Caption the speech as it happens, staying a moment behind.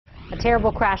A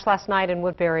terrible crash last night in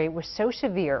Woodbury was so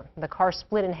severe the car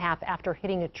split in half after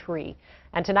hitting a tree.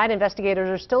 And tonight investigators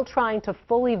are still trying to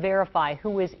fully verify who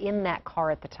was in that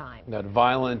car at the time. That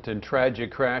violent and tragic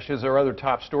crash is our other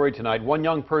top story tonight. One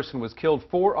young person was killed,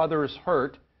 4 others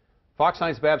hurt. Fox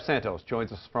 9's Babs Santos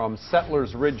joins us from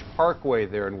Settlers Ridge Parkway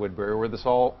there in Woodbury, where this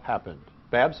all happened.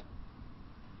 Babs?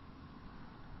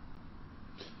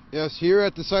 Yes, here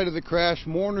at the site of the crash,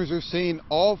 mourners are saying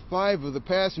all 5 of the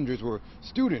passengers were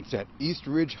students at East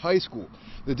Ridge High School.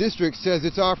 The district says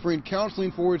it's offering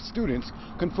counseling for its students,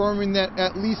 confirming that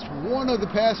at least one of the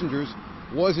passengers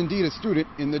was indeed a student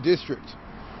in the district.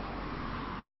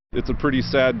 It's a pretty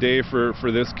sad day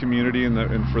for this community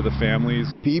and for the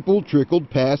families. People trickled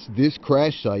past this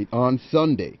crash site on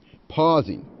Sunday,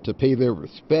 pausing to pay their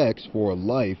respects for a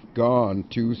life gone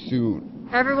too soon.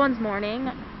 Everyone's mourning.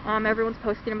 Everyone's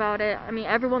posting about it. I mean,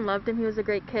 everyone loved him. He was a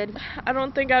great kid. I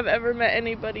don't think I've ever met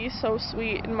anybody so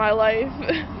sweet in my life.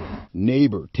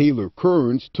 Neighbor Taylor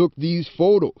Kearns took these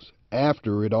photos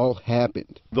after it all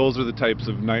happened. Those are the types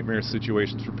of nightmare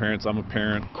situations for parents. I'm a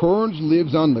parent. Kearns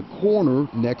lives on the corner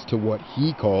next to what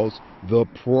he calls the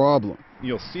problem.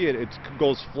 You'll see it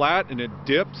goes flat and it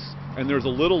dips, and there's a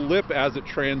little lip as it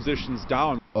transitions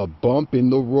down. A bump in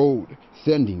the road,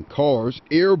 sending cars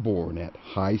airborne at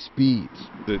high speeds.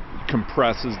 It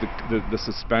compresses the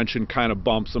suspension, kind of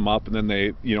bumps them up, and then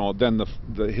then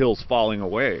the hill's falling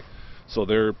away. So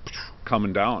they're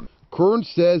coming down. Kearns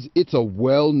says it's a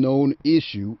well-known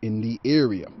issue in the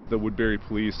area. The Woodbury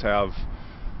police have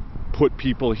put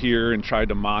people here and tried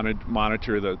to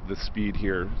monitor the speed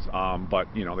here, but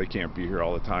they can't be here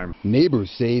all the time.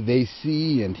 Neighbors say they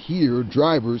see and hear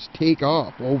drivers take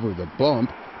off over the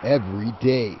bump every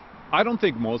day. I don't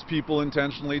think most people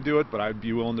intentionally do it, but I'd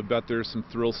be willing to bet there's some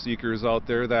thrill seekers out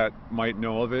there that might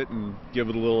know of it and give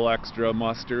it a little extra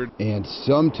mustard. And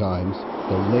sometimes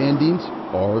the landings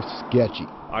are sketchy.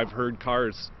 I've heard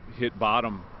cars hit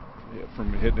bottom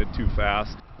from hitting it too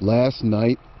fast. Last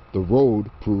night, the road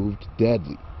proved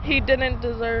deadly. He didn't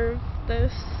deserve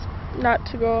this, not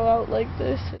to go out like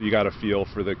this. You got to feel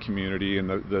for the community and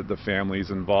the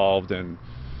families involved, and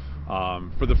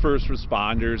for the first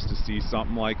responders to see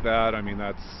something like that, I mean,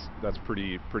 that's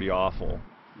pretty awful.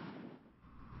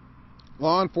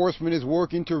 Law enforcement is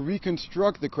working to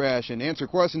reconstruct the crash and answer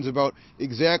questions about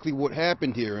exactly what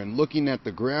happened here. And looking at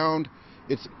the ground,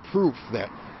 it's proof that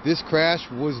this crash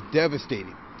was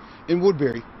devastating. In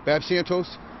Woodbury, Babs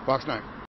Santos, Fox 9.